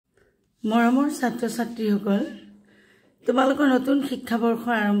মৰমৰ ছাত্ৰ ছাত্ৰীসকল তোমালোকৰ নতুন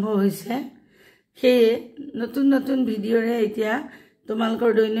শিক্ষাবৰ্ষ আৰম্ভ হৈছে সেয়ে নতুন ভিডিঅ'ৰে এতিয়া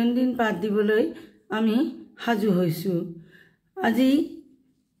তোমালোকৰ দৈনন্দিন পাঠ দিবলৈ আমি সাজু হৈছো আজি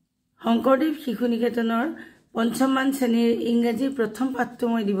শংকৰদেৱ শিশু নিকেতনৰ পঞ্চমমান শ্ৰেণীৰ ইংৰাজী প্ৰথম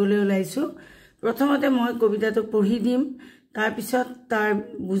পাঠটো মই দিবলৈ ওলাইছো প্ৰথমতে মই কবিতাটো পঢ়ি দিম তাৰ পিছত তাৰ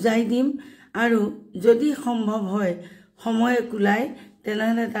বুজাই দিম আৰু যদি সম্ভৱ হয় সময় কুলাই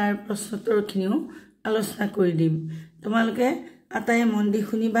তেনেহলে তাৰ প্ৰশ্নোত্তৰখিনিও আলোচনা কৰি দিম তোমালোকে আটায়ে মন দি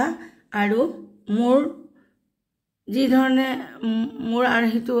শুনিবা আৰু মোৰ যি ধৰণে মোৰ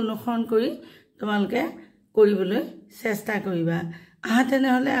আৰ্হিটো অনুসৰণ কৰি তোমালোকে কৰিবলৈ চেষ্টা কৰিবা আহা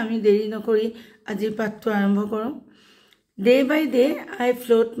তেনেহলে আমি দেৰি নকৰি আজিৰ পাঠটো আৰম্ভ কৰোঁ ডে বাই ডে আই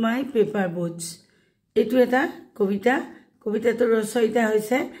ফ্লোট মাই পেপাৰ boats এটো এটা কবিতাটোৰ ৰচয়িতা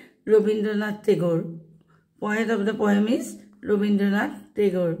হৈছে Rabindranath Tagore poet of the poem is Rabindranath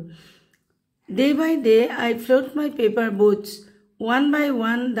Tagore. Day by day I float my paper boats one by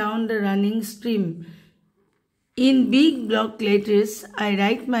one down the running stream. In big block letters I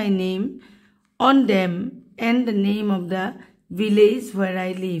write my name on them and the name of the village where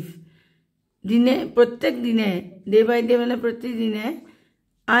I live. प्रत्येक दिने day by day माने प्रति दिने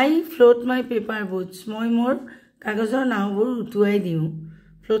I float my paper boats. মই মোৰ কাগজৰ নাওবোৰ উটুৱাই দিওঁ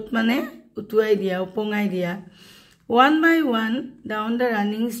float মানে উটুৱাই দিয়া উপঙাই দিয়া one by one down the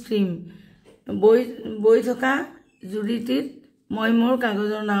running stream বৈ থকা জুৰিটিত মই মোৰ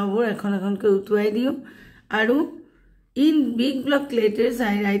কাগজৰ নাওবোৰ এখন এখনকৈ উটুৱাই দিওঁ আৰু in big block letters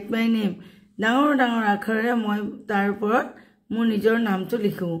I write my name ডাঙৰ আখৰেৰে মই তাৰ ওপৰত মোৰ নিজৰ নামটো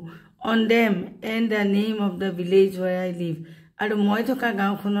লিখো on them and the name of the village where I live আৰু মই থকা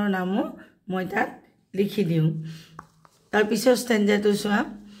গাঁওখনৰ নামও মই তাত লিখি দিওঁ তাৰ পিছৰ ষ্টেঞ্জাটো চোৱা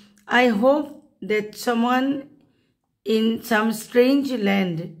I hope that someone in some strange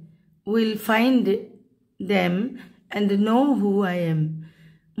land will find them and know who I am.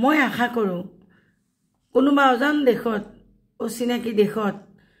 মই আশা কৰো কোনোবা অজান দেশত অচিনাকি দেশত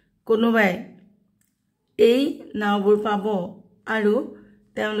কোনোবাই এই নাওবোৰ পাব আৰু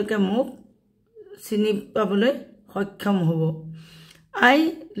তেওঁলোকে মোক চিনি পাবলৈ সক্ষম হ'ব I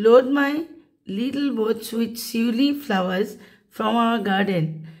load my little boats with silly flowers from our garden.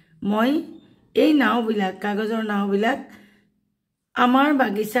 মই এই নাওবিলাক কাগজৰ নাওবিলাক আমাৰ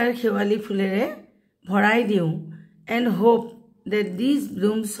বাগিচাৰ খেৱালি ফুলেৰে ভৰাই দিওঁ and hope that these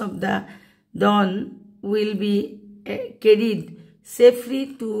blooms of the dawn will be carried safely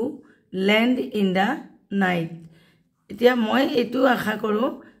to land in the night. এতিয়া মই এটো আশা কৰো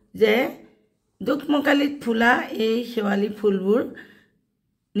যে দুখমকালিত ফুলা এই খেৱালি ফুলবোৰ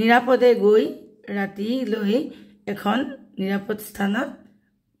নিৰাপদে গৈ ৰাতি লৈ এখন নিৰাপদ স্থানত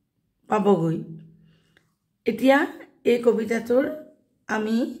পাবগৈ এতিয়া এই কবিতাটোৰ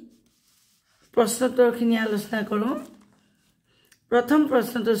আমি প্ৰশ্নোত্তৰখিনি আলোচনা কৰোঁ প্ৰথম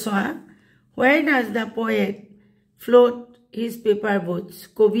প্ৰশ্নটো চোৱা where does the poet float his paper boats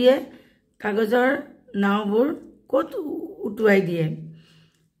কবিয়ে কাগজৰ নাওবোৰ ক'ত উটুৱাই দিয়ে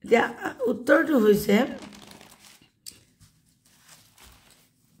এতিয়া উত্তৰটো হৈছে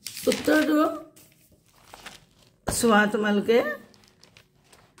উত্তৰটো চোৱা তোমালোকে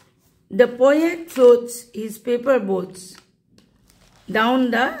The poet floats his paper boats down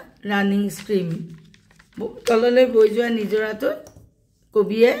the running stream. তললৈ বৈ যোৱা নিজৰাটোত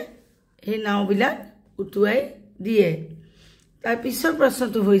কবিয়ে এই নাওবিলাক উটুৱাই দিয়ে তাৰ পিছৰ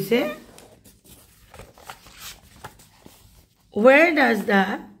প্ৰশ্নটো হৈছে Where does the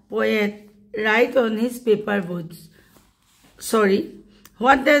poet write on his paper boats? Sorry,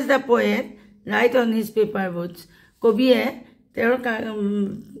 what does the poet write on his paper boats? কবিয়ে তেওঁৰ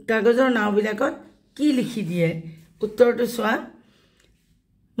কাগজৰ নাওবিলাকত কি লিখি দিয়ে উত্তৰটো চোৱা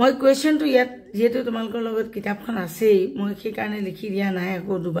মই কোৱেশ্চনটো ইয়াত যেহেতু তোমালোকৰ লগত কিতাপখন আছেই মই সেই কাৰণে লিখি দিয়া নাই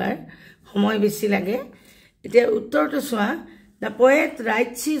আকৌ দুবাৰ সময় বেছি লাগে এতিয়া উত্তৰটো চোৱা the poet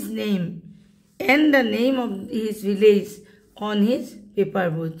writes his name and the name of his village on his paper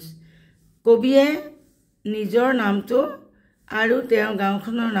boats কবিয়ে নিজৰ নামটো আৰু তেওঁৰ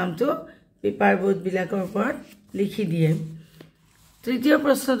গাঁওখনৰ নামটো পেপাৰ বোট বিলাকৰ ওপৰত লিখি দিয়ে তৃতীয়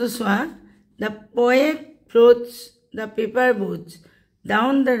প্ৰশ্নটো চোৱা the poet floats the paper boats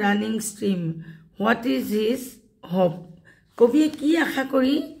down the running stream what is his hope কবিয়ে কি আশা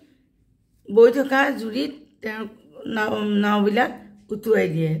কৰি বৈ থকা জুৰিত নাওবিলাক উটুৱাই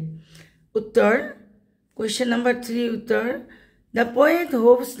দিয়ে উত্তৰ question number 3 উত্তৰ the poet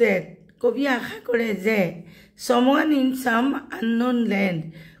hopes that কবিয়ে আশা কৰে যে someone in some unknown land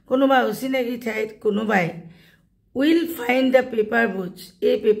কোনোবা অচিনাকি ঠাইত কোনোবাই will find the paper boats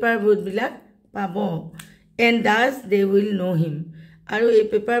a paper boat bilak pabo and thus they will know him আৰু এই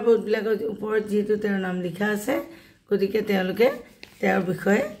পেপাৰ বোৰ্ডবিলাকৰ ওপৰত যেহেতু তেওঁৰ নাম লিখা আছে গতিকে তেওঁলোকে তেওঁৰ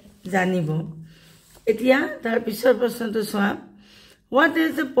বিষয়ে জানিব এতিয়া তাৰ পিছৰ প্ৰশ্নটো চোৱা What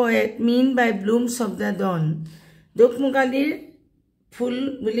does the poet mean by blooms of the dawn? দুখমুকালিৰ ফুল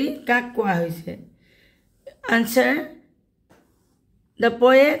বুলি কাক কোৱা হৈছে Answer The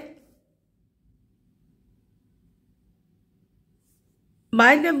poet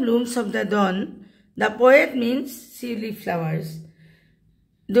By the blooms of the dawn the poet means sea flowers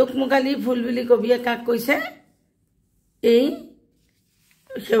দুখমুকালিৰ ফুল বুলি কবিয়ে কাক কৈছে এই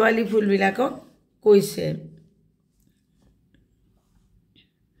শেৱালি ফুলবিলাকক কৈছে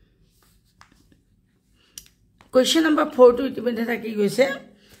Question number 4 to ইতিমধ্যে থাকি গৈছে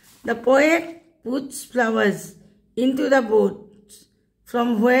The poet puts flowers into the boat from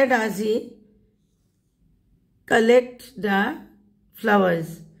where does he collect the flowers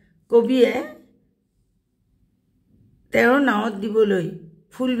কবিয়ে তেওঁৰ নাৱত দিবলৈ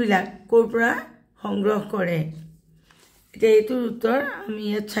ফুলবিলাক ক'ৰ পৰা সংগ্ৰহ কৰে এতিয়া এইটো উত্তৰ আমি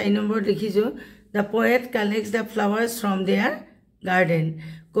ইয়াত 6 নম্বৰ দেখিছো The poet collects the flowers from their garden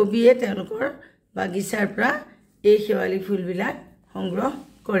কবিয়ে তেওঁলোকৰ বাগিচাৰ পৰা এই শেৱালি ফুলবিলাক সংগ্ৰহ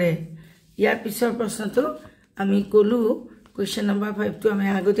কৰে ইয়াৰ পিছৰ প্ৰশ্নটো আমি কলো question number 5 টো আমি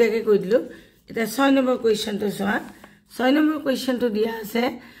আগতীয়াকে কৈ দিলো এটা 6 নম্বৰ কোৱেশ্চনটো চোৱা 6 নম্বৰ কোৱেশ্চনটো দিয়া আছে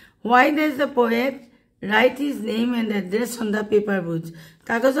Why does the poet write his name and address on the paper boards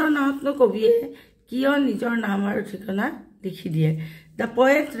কাগজৰ নামত কবিয়ে কিয় নিজৰ নাম আৰু ঠিকনা লিখি দিয়ে The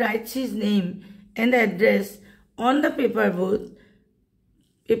poet writes his name and address on the paper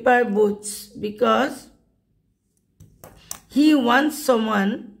boards because he wants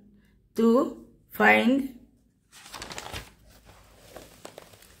someone to find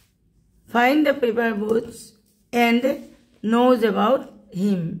the paper boards and knows about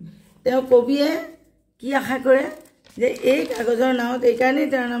him. তেওঁ কবিয়ে কি আশা কৰে যে এই কাগজৰ নামত এই কাৰণে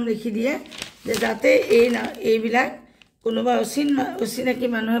তেওঁৰ নাম লিখি দিয়ে যে যাতে এইবিলাক কোনোবা অচিনাকি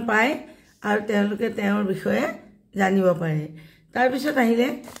মানুহে পায় আৰু তেওঁলোকে তেওঁৰ বিষয়ে জানিব পাৰে তাৰ পিছত আহিলে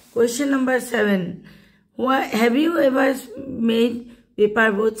question number 7 Have you ever made paper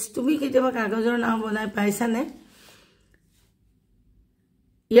boats তুমি কেতিয়াবা কাগজৰ নাও বনাই পাইছানে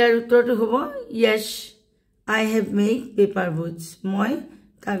ইয়াৰ উত্তৰটো হ'ব Yes I have made paper boats মই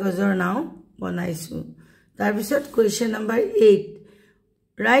কাগজৰ নাও বনাইছো তাৰ পিছত question number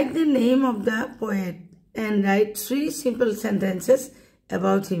 8 Write the name of the poet and write 3 simple sentences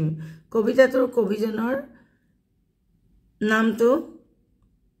about him কবিতাটোৰ কবিজনৰ নামটো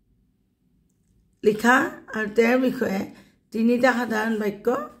লিখা আৰু তেওঁৰ বিষয়ে তিনিটা সাধাৰণ বাক্য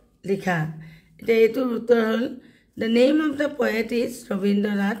লিখা এটা এইটো উত্তৰ হ'ল The name of the poet is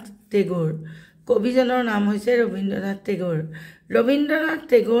Rabindranath Tagore কবিজনৰ নাম হৈছে Rabindranath Tagore Rabindranath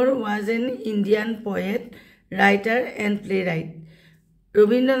Tagore was an Indian poet writer and playwright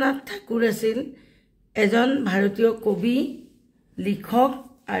Rabindranath Thakur আছিল এজন ভাৰতীয় কবি লিখক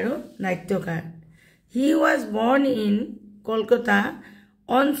আৰু নাট্যকাৰ He was born in Kolkata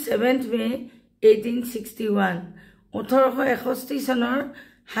on 7th May 1861 1861 চনৰ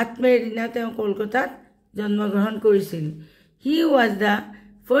 7 মেৰ দিনা তেওঁ কলকাতাত জন্মগ্ৰহণ কৰিছিল He was the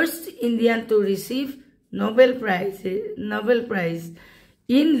first Indian to receive Nobel Prize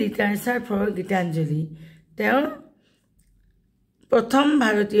in Literature for Gitanjali তেওঁ প্ৰথম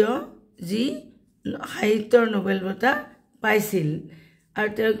ভাৰতীয় যি সাহিত্যৰ নোবেল বঁটা পাইছিল আৰু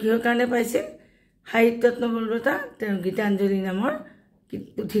তেওঁ কিহৰ কাৰণে পাইছিল সাহিত্যত নোবেল বঁটা তেওঁ গীতাঞ্জলি নামৰ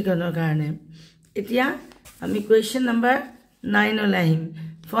পুথিখনৰ কাৰণে এতিয়া আমি question number 9 লাহিম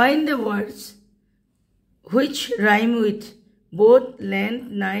Find the words which rhyme with both land,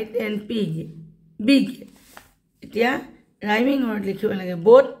 night and big এতিয়া rhyming word লিখিব লাগে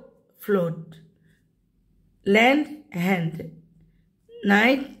boat, float land, hand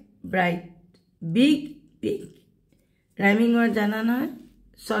night, bright big rhyming word জানা নহয়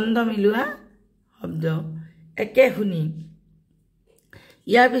ছন্দ মিলোৱা শব্দ একে শুনি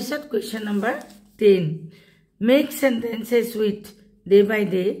ইয়াৰ পিছত question number 10 Make sentences with day by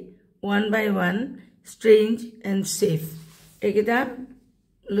day, one by one, strange and safe. Ekita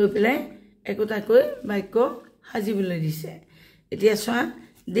lopile ekotakoi বাক্য হাজিবলৈ দিছে এতিয়া সোৱা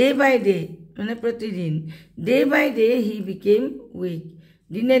day by day মানে প্ৰতিদিন day by day he became weak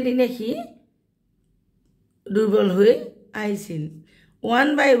দিনে দিনে he দুৰ্বল হৈ আহিছিল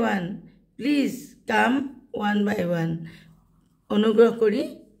one by one please come one by one অনুগ্ৰহ কৰি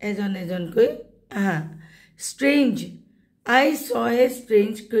এজন এজনকৈ আহা strange I saw a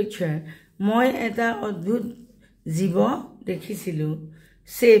strange creature মই এটা অদ্ভুত জীৱ দেখিছিলো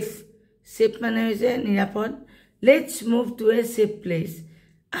safe মানে হৈছে নিৰাপদ let's move to a safe place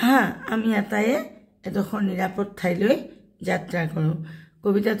আহা আমি আটায়ে এডোখৰ নিৰাপদ ঠাইলৈ যাত্ৰা কৰোঁ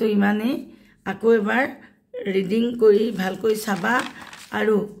কবিতাটো ইমানেই আকৌ এবাৰ ৰিডিং কৰি ভালকৈ চাবা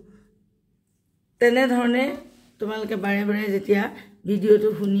আৰু তেনেধৰণে তোমালোকে বাৰে বাৰে যেতিয়া ভিডিঅ'টো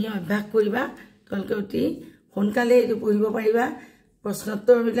শুনি অভ্যাস কৰিবা তোমালোকে অতি সোনকালে এইটো পঢ়িব পাৰিবা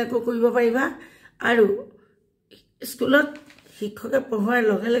প্ৰশ্নোত্তৰবিলাকো কৰিব পাৰিবা আৰু স্কুলত শিক্ষকে পঢ়োৱাৰ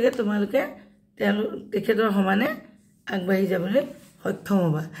লগে লগে তোমালোকে তেখেতৰ সমানে আগবাঢ়ি যাবলৈ সক্ষম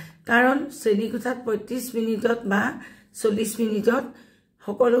হ'বা কাৰণ শ্ৰেণীকোঠাত 35 মিনিটত বা 40 মিনিটত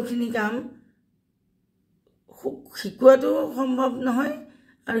সকলোখিনি কাম শিকোৱাটো সম্ভৱ নহয়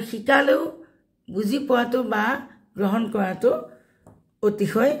আৰু শিকালেও বুজি পোৱাটো বা গ্ৰহণ কৰাটো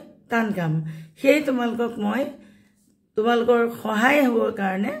অতিশয় টান কাম সেই তোমালোকক মই তোমালোকৰ সহায় হ'বৰ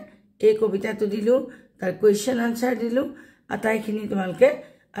কাৰণে এই কবিতাটো দিলোঁ তাৰ কুৱেশ্যন আনসাৰ দিলোঁ আটাইখিনি তোমালোকে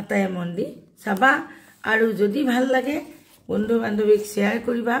আটাই মন দি চাবা আৰু যদি ভাল লাগে বন্ধু বান্ধৱীক শ্বেয়াৰ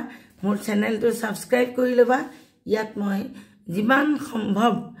কৰিবা মোৰ চেনেলটো সাবস্ক্ৰাইব কৰি ল'বা ইয়াত মই যিমান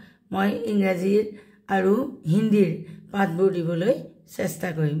সম্ভৱ মই ইংৰাজীৰ আৰু হিন্দীৰ পাঠবোৰ দিবলৈ চেষ্টা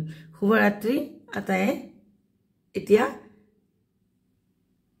কৰিম শুভৰাত্ৰি আটায়ে এতিয়া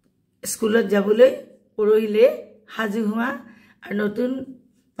স্কুলত যাবলৈ পৰহিলে সাজু হোৱা আৰু নতুন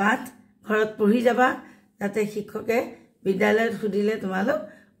পাঠ ঘৰত পঢ়ি যাবা যাতে শিক্ষকে বিদ্যালয়ত সুধিলে তোমালোক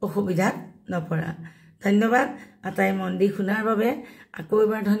অসুবিধাত নপৰা ধন্যবাদ আটাই মন দি শুনাৰ বাবে আকৌ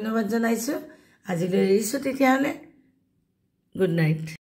এবাৰ ধন্যবাদ জনাইছোঁ আজিলৈ এৰিছোঁ তেতিয়াহ'লে গুড নাইট